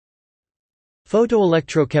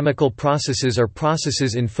Photoelectrochemical processes are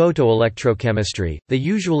processes in photoelectrochemistry. They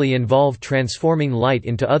usually involve transforming light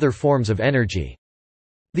into other forms of energy.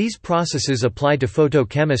 These processes apply to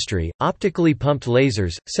photochemistry, optically pumped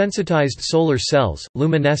lasers, sensitized solar cells,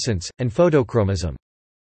 luminescence, and photochromism.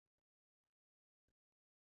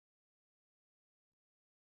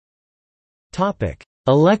 Topic: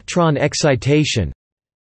 Electron excitation.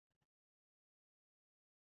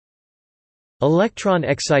 Electron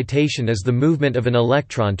excitation is the movement of an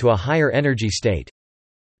electron to a higher energy state.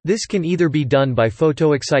 This can either be done by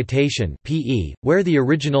photoexcitation (PE), where the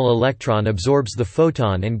original electron absorbs the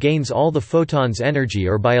photon and gains all the photon's energy,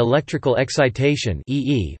 or by electrical excitation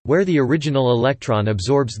EE, where the original electron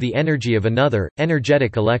absorbs the energy of another,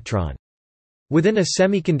 energetic electron. Within a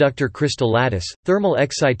semiconductor crystal lattice, thermal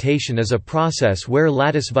excitation is a process where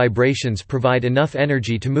lattice vibrations provide enough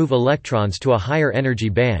energy to move electrons to a higher energy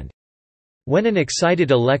band. When an excited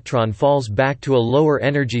electron falls back to a lower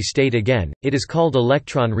energy state again, it is called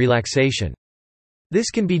electron relaxation. This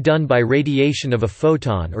can be done by radiation of a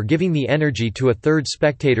photon or giving the energy to a third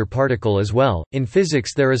spectator particle as well. In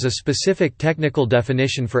physics, there is a specific technical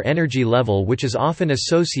definition for energy level which is often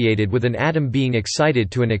associated with an atom being excited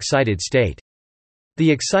to an excited state. The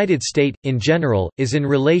excited state, in general, is in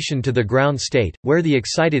relation to the ground state, where the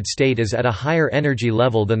excited state is at a higher energy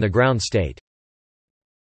level than the ground state.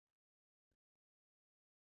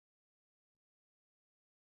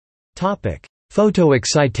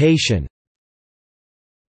 Photoexcitation.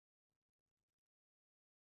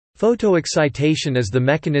 Photoexcitation is the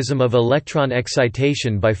mechanism of electron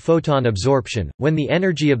excitation by photon absorption, when the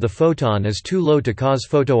energy of the photon is too low to cause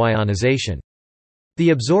photoionization. The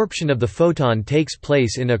absorption of the photon takes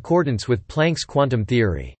place in accordance with Planck's quantum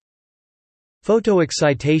theory.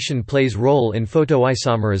 Photoexcitation plays role in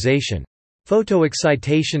photoisomerization.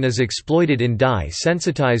 Photoexcitation is exploited in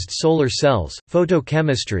dye-sensitized solar cells,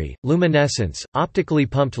 photochemistry, luminescence, optically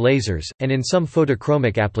pumped lasers, and in some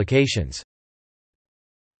photochromic applications.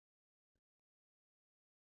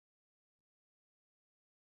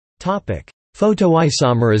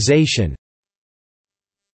 Photoisomerization.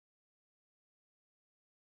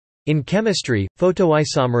 In chemistry,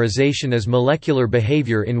 photoisomerization is molecular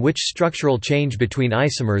behavior in which structural change between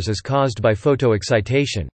isomers is caused by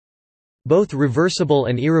photoexcitation. Both reversible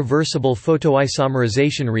and irreversible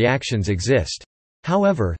photoisomerization reactions exist.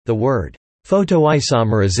 However, the word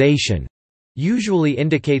photoisomerization usually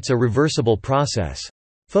indicates a reversible process.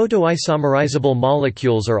 Photoisomerizable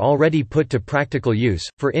molecules are already put to practical use,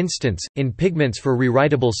 for instance, in pigments for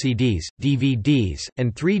rewritable CDs, DVDs,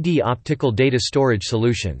 and 3D optical data storage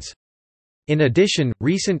solutions. In addition,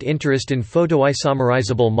 recent interest in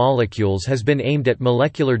photoisomerizable molecules has been aimed at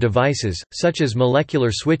molecular devices, such as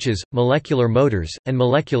molecular switches, molecular motors, and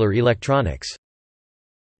molecular electronics.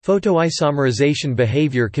 Photoisomerization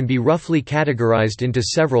behavior can be roughly categorized into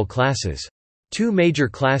several classes. Two major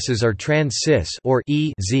classes are trans-cis or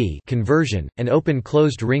EZ conversion, and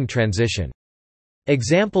open-closed ring transition.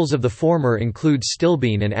 Examples of the former include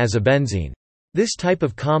stilbene and azobenzene. This type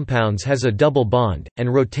of compounds has a double bond,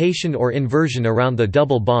 and rotation or inversion around the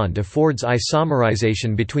double bond affords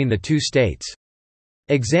isomerization between the two states.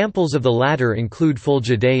 Examples of the latter include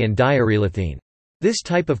fulgidae and diarylethene. This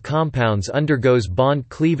type of compounds undergoes bond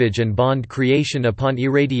cleavage and bond creation upon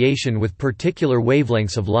irradiation with particular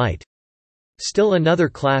wavelengths of light. Still another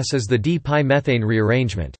class is the d-pi-methane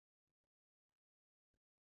rearrangement.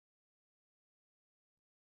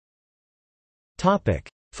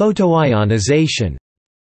 Photoionization.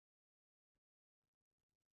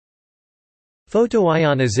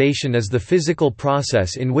 Photoionization is the physical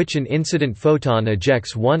process in which an incident photon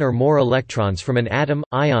ejects one or more electrons from an atom,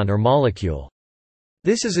 ion or molecule.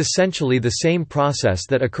 This is essentially the same process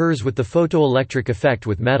that occurs with the photoelectric effect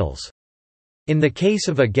with metals. In the case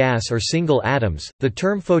of a gas or single atoms, the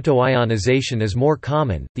term photoionization is more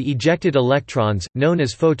common. The ejected electrons, known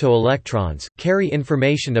as photoelectrons, carry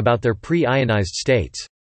information about their pre-ionized states.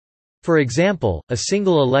 For example, a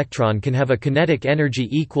single electron can have a kinetic energy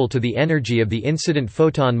equal to the energy of the incident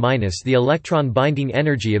photon minus the electron binding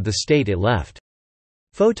energy of the state it left.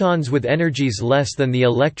 Photons with energies less than the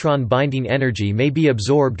electron binding energy may be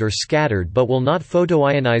absorbed or scattered but will not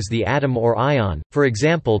photoionize the atom or ion. For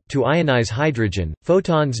example, to ionize hydrogen,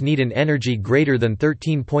 photons need an energy greater than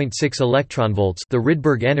 13.6 electronvolts, the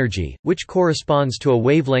Rydberg energy, which corresponds to a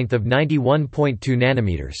wavelength of 91.2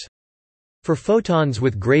 nanometers. For photons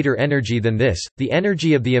with greater energy than this, the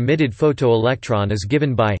energy of the emitted photoelectron is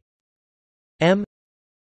given by m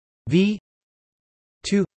v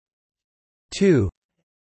 2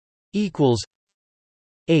 equals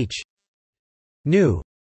h nu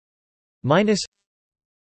minus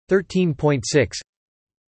 13.6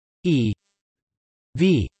 e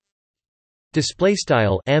v display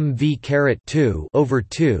style mv caret 2 over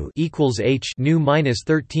 2 equals h nu minus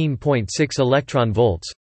 13.6 electron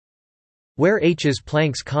volts, where h is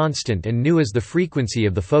Planck's constant and nu is the frequency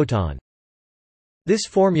of the photon. This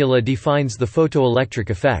formula defines the photoelectric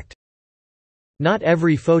effect. Not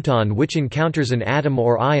every photon which encounters an atom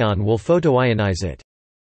or ion will photoionize it.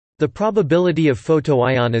 The probability of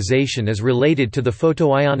photoionization is related to the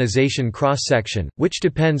photoionization cross-section, which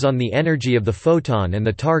depends on the energy of the photon and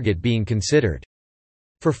the target being considered.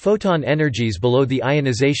 For photon energies below the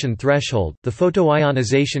ionization threshold, the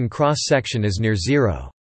photoionization cross-section is near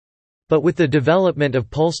zero. But with the development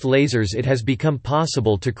of pulsed lasers, it has become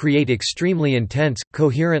possible to create extremely intense,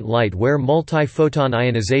 coherent light where multi-photon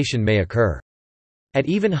ionization may occur. At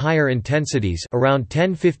even higher intensities, around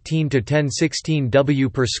 1015 to 1016 W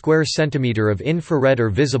per square centimeter of infrared or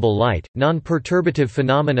visible light, non-perturbative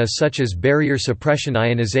phenomena such as barrier suppression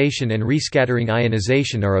ionization and rescattering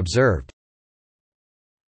ionization are observed.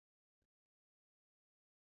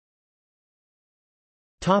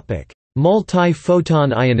 Topic: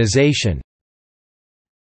 Multi-photon ionization.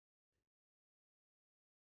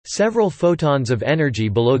 Several photons of energy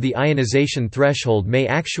below the ionization threshold may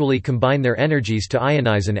actually combine their energies to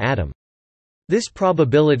ionize an atom. This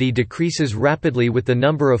probability decreases rapidly with the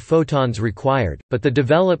number of photons required, but the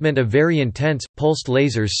development of very intense, pulsed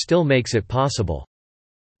lasers still makes it possible.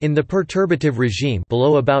 In the perturbative regime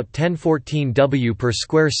below about 1014 W per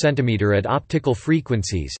square centimeter at optical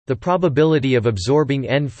frequencies, the probability of absorbing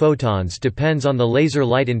n photons depends on the laser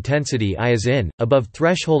light intensity I is in. Above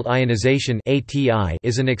threshold ionization (ATI)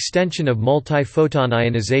 is an extension of multi-photon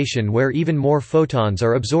ionization where even more photons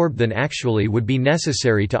are absorbed than actually would be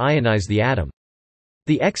necessary to ionize the atom.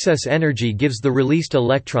 The excess energy gives the released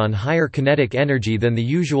electron higher kinetic energy than the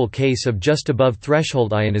usual case of just above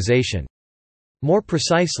threshold ionization. More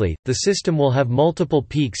precisely, the system will have multiple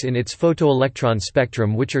peaks in its photoelectron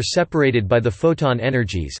spectrum which are separated by the photon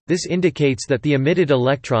energies. This indicates that the emitted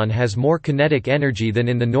electron has more kinetic energy than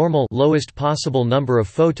in the normal lowest possible number of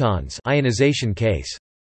photons ionization case.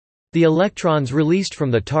 The electrons released from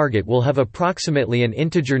the target will have approximately an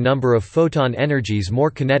integer number of photon energies more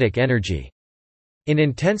kinetic energy. In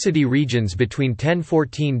intensity regions between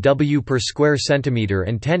 1014 W per square centimeter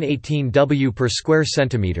and 1018 W per square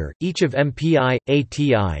centimeter, each of MPI,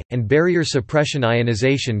 ATI, and barrier suppression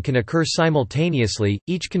ionization can occur simultaneously,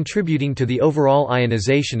 each contributing to the overall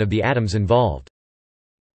ionization of the atoms involved.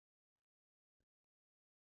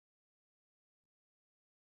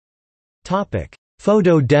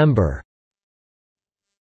 Photo-Dember.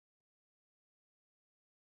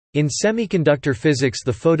 In semiconductor physics,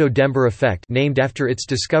 the Photo-Dember effect, named after its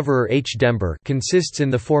discoverer H. Dember, consists in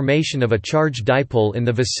the formation of a charged dipole in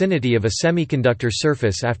the vicinity of a semiconductor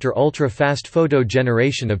surface after ultra-fast photo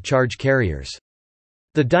generation of charge carriers.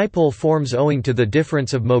 The dipole forms owing to the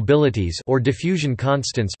difference of mobilities or diffusion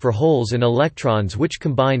constants for holes and electrons, which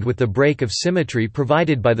combined with the break of symmetry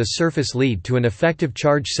provided by the surface lead to an effective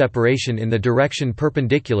charge separation in the direction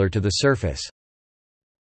perpendicular to the surface.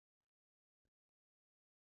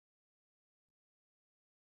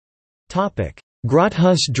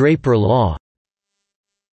 Grotthuss-Draper law.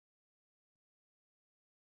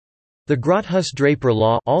 The Grotthuss-Draper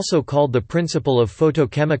law, also called the principle of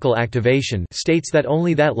photochemical activation, states that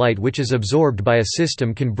only that light which is absorbed by a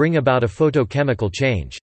system can bring about a photochemical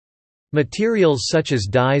change. Materials such as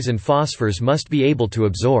dyes and phosphors must be able to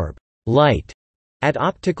absorb light at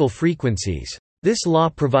optical frequencies. This law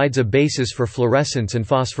provides a basis for fluorescence and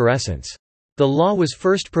phosphorescence. The law was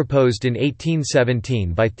first proposed in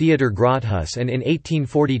 1817 by Theodor Grotthuss and in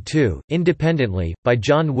 1842, independently, by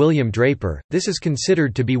John William Draper. This is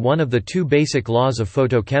considered to be one of the two basic laws of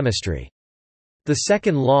photochemistry. The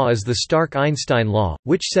second law is the Stark-Einstein law,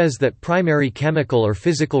 which says that primary chemical or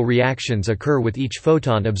physical reactions occur with each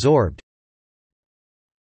photon absorbed.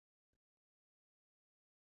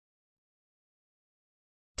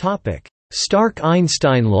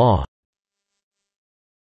 Stark-Einstein law.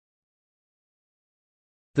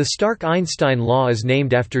 The Stark-Einstein law is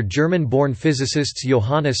named after German-born physicists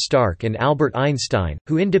Johannes Stark and Albert Einstein,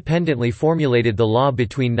 who independently formulated the law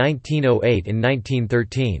between 1908 and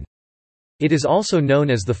 1913. It is also known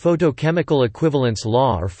as the photochemical equivalence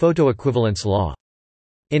law or photoequivalence law.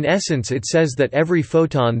 In essence, it says that every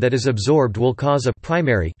photon that is absorbed will cause a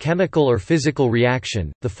primary chemical or physical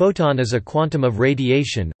reaction. The photon is a quantum of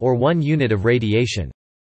radiation, or 1 unit of radiation.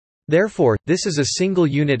 Therefore, this is a single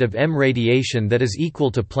unit of m radiation that is equal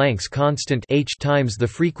to Planck's constant h times the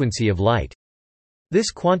frequency of light. This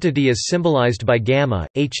quantity is symbolized by gamma,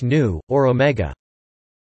 h nu, or omega.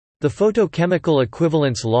 The photochemical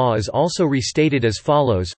equivalence law is also restated as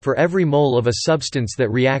follows: for every mole of a substance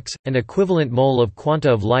that reacts, an equivalent mole of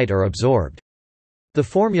quanta of light are absorbed. The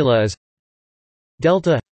formula is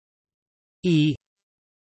delta E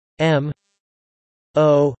m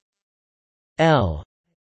o l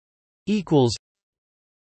equals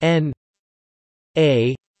n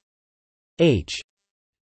a h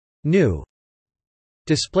nu.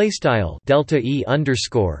 Display style delta E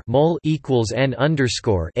underscore mole equals n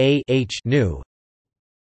underscore a h nu,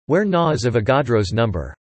 where Na is Avogadro's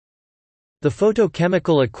number. The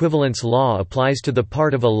photochemical equivalence law applies to the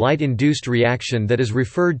part of a light-induced reaction that is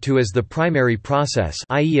referred to as the primary process,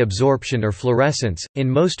 i.e. absorption or fluorescence. In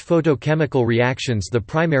most photochemical reactions, the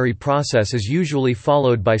primary process is usually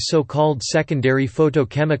followed by so-called secondary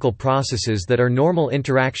photochemical processes that are normal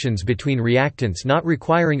interactions between reactants not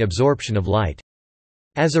requiring absorption of light.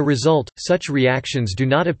 As a result, such reactions do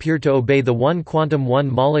not appear to obey the one-quantum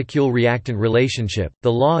one-molecule reactant relationship.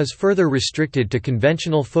 The law is further restricted to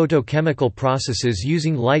conventional photochemical processes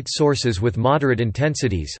using light sources with moderate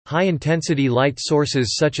intensities. High-intensity light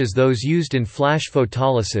sources such as those used in flash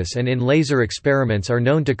photolysis and in laser experiments are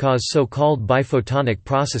known to cause so-called biphotonic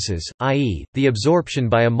processes, i.e., the absorption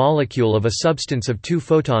by a molecule of a substance of 2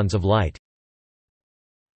 photons of light.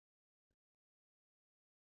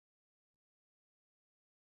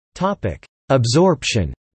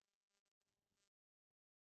 Absorption.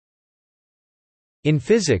 In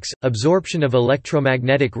physics, absorption of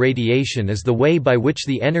electromagnetic radiation is the way by which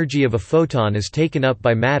the energy of a photon is taken up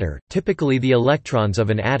by matter, typically the electrons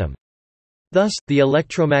of an atom. Thus, the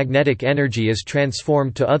electromagnetic energy is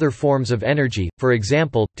transformed to other forms of energy, for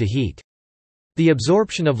example, to heat. The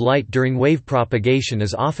absorption of light during wave propagation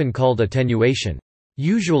is often called attenuation.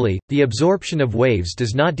 Usually, the absorption of waves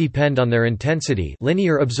does not depend on their intensity,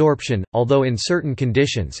 linear absorption, although in certain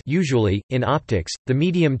conditions, usually in optics, the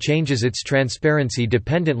medium changes its transparency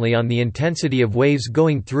dependently on the intensity of waves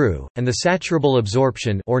going through, and the saturable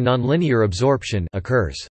absorption or nonlinear absorption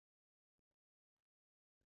occurs.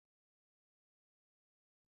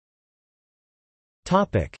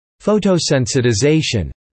 Topic: Photosensitization.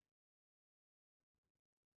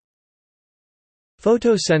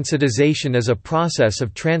 Photosensitization is a process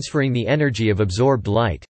of transferring the energy of absorbed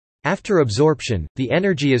light. After absorption, the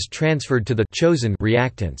energy is transferred to the chosen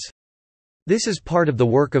reactants. This is part of the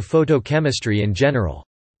work of photochemistry in general.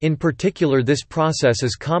 In particular, this process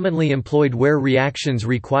is commonly employed where reactions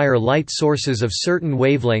require light sources of certain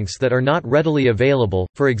wavelengths that are not readily available.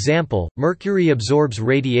 For example, mercury absorbs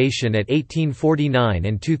radiation at 1849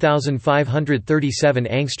 and 2537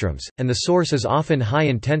 angstroms, and the source is often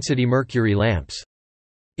high-intensity mercury lamps.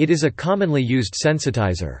 It is a commonly used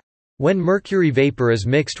sensitizer. When mercury vapor is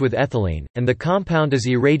mixed with ethylene, and the compound is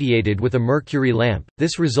irradiated with a mercury lamp,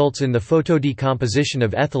 this results in the photodecomposition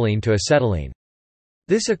of ethylene to acetylene.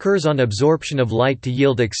 This occurs on absorption of light to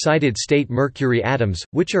yield excited-state mercury atoms,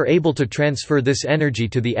 which are able to transfer this energy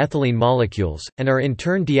to the ethylene molecules, and are in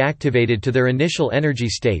turn deactivated to their initial energy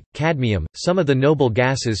state. Cadmium, some of the noble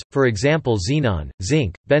gases, for example xenon,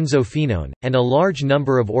 zinc, benzophenone, and a large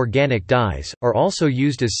number of organic dyes, are also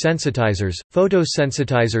used as sensitizers.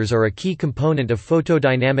 Photosensitizers are a key component of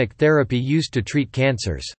photodynamic therapy used to treat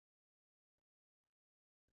cancers.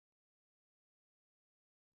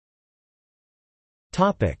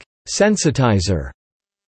 Sensitizer.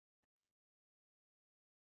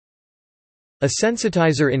 A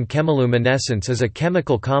sensitizer in chemiluminescence is a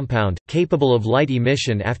chemical compound, capable of light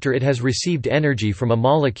emission after it has received energy from a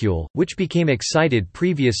molecule, which became excited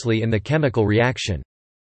previously in the chemical reaction.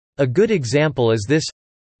 A good example is this: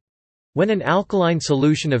 when an alkaline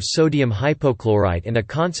solution of sodium hypochlorite and a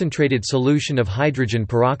concentrated solution of hydrogen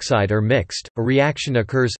peroxide are mixed, a reaction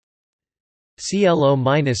occurs. ClO-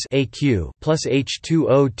 plus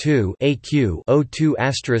H2O2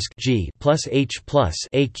 O2 G plus H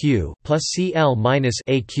AQ plus Cl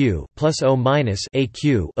AQ plus O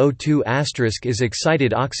AQ O2 is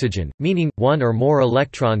excited oxygen, meaning one or more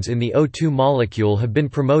electrons in the O2 molecule have been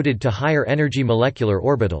promoted to higher energy molecular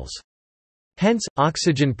orbitals. Hence,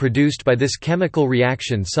 oxygen produced by this chemical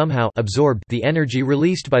reaction somehow absorbed the energy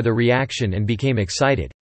released by the reaction and became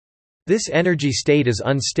excited. This energy state is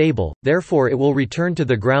unstable, therefore it will return to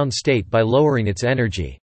the ground state by lowering its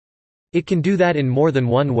energy. It can do that in more than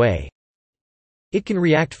one way. It can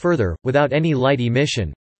react further, without any light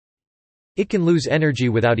emission. It can lose energy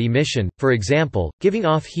without emission, for example, giving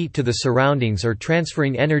off heat to the surroundings or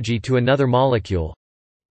transferring energy to another molecule.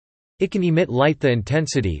 It can emit light. The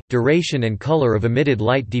intensity, duration and color of emitted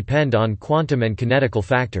light depend on quantum and kinetical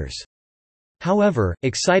factors. However,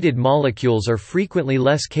 excited molecules are frequently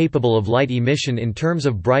less capable of light emission in terms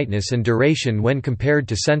of brightness and duration when compared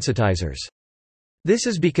to sensitizers. This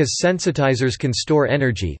is because sensitizers can store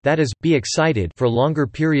energy, that is, be excited, for longer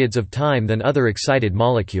periods of time than other excited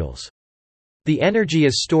molecules. The energy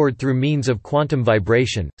is stored through means of quantum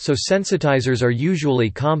vibration, so sensitizers are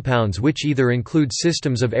usually compounds which either include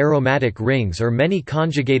systems of aromatic rings or many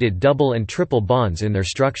conjugated double and triple bonds in their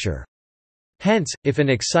structure. Hence, if an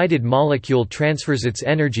excited molecule transfers its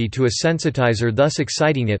energy to a sensitizer, thus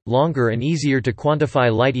exciting it, longer and easier to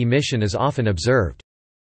quantify light emission is often observed.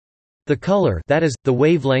 The color, that is, the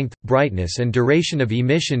wavelength, brightness and duration of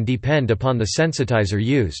emission depend upon the sensitizer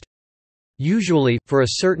used. Usually, for a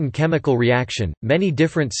certain chemical reaction, many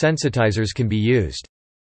different sensitizers can be used.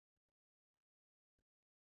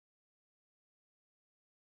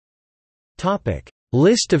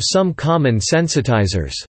 List of some common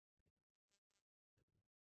sensitizers.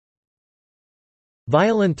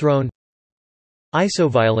 Violanthrone,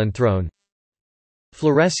 isoviolanthrone,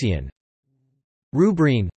 fluorescein,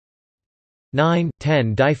 rubrene,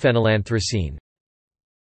 9,10-diphenylanthracene,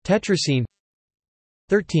 tetracene,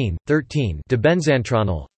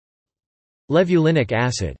 13,13-dibenzantronal, levulinic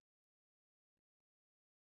acid.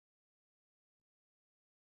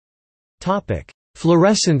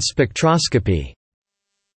 Fluorescence spectroscopy.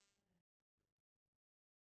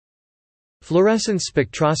 Fluorescence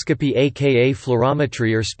spectroscopy, aka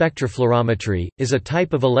fluorometry or spectrofluorometry, is a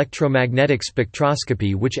type of electromagnetic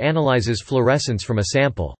spectroscopy which analyzes fluorescence from a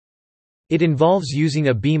sample. It involves using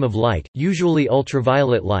a beam of light, usually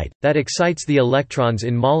ultraviolet light, that excites the electrons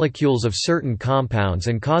in molecules of certain compounds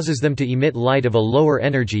and causes them to emit light of a lower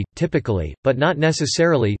energy, typically, but not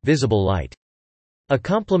necessarily, visible light. A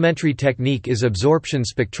complementary technique is absorption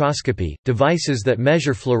spectroscopy. Devices that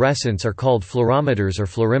measure fluorescence are called fluorometers or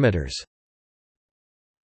fluorimeters.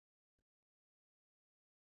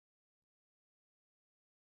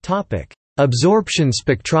 Absorption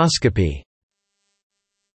spectroscopy.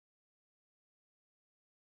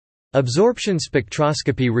 Absorption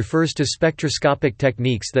spectroscopy refers to spectroscopic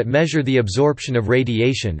techniques that measure the absorption of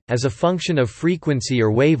radiation, as a function of frequency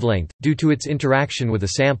or wavelength, due to its interaction with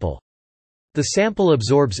a sample. The sample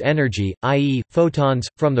absorbs energy, i.e., photons,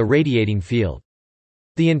 from the radiating field.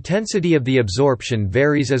 The intensity of the absorption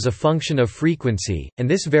varies as a function of frequency, and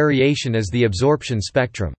this variation is the absorption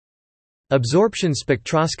spectrum. Absorption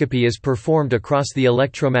spectroscopy is performed across the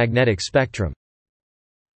electromagnetic spectrum.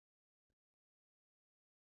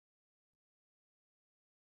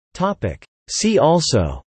 See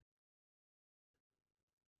also: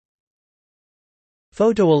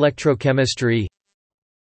 Photoelectrochemistry,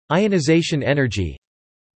 ionization energy,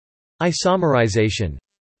 isomerization,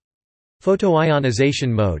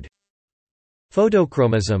 photoionization mode,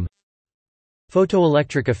 photochromism,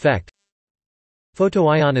 photoelectric effect,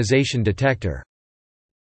 photoionization detector.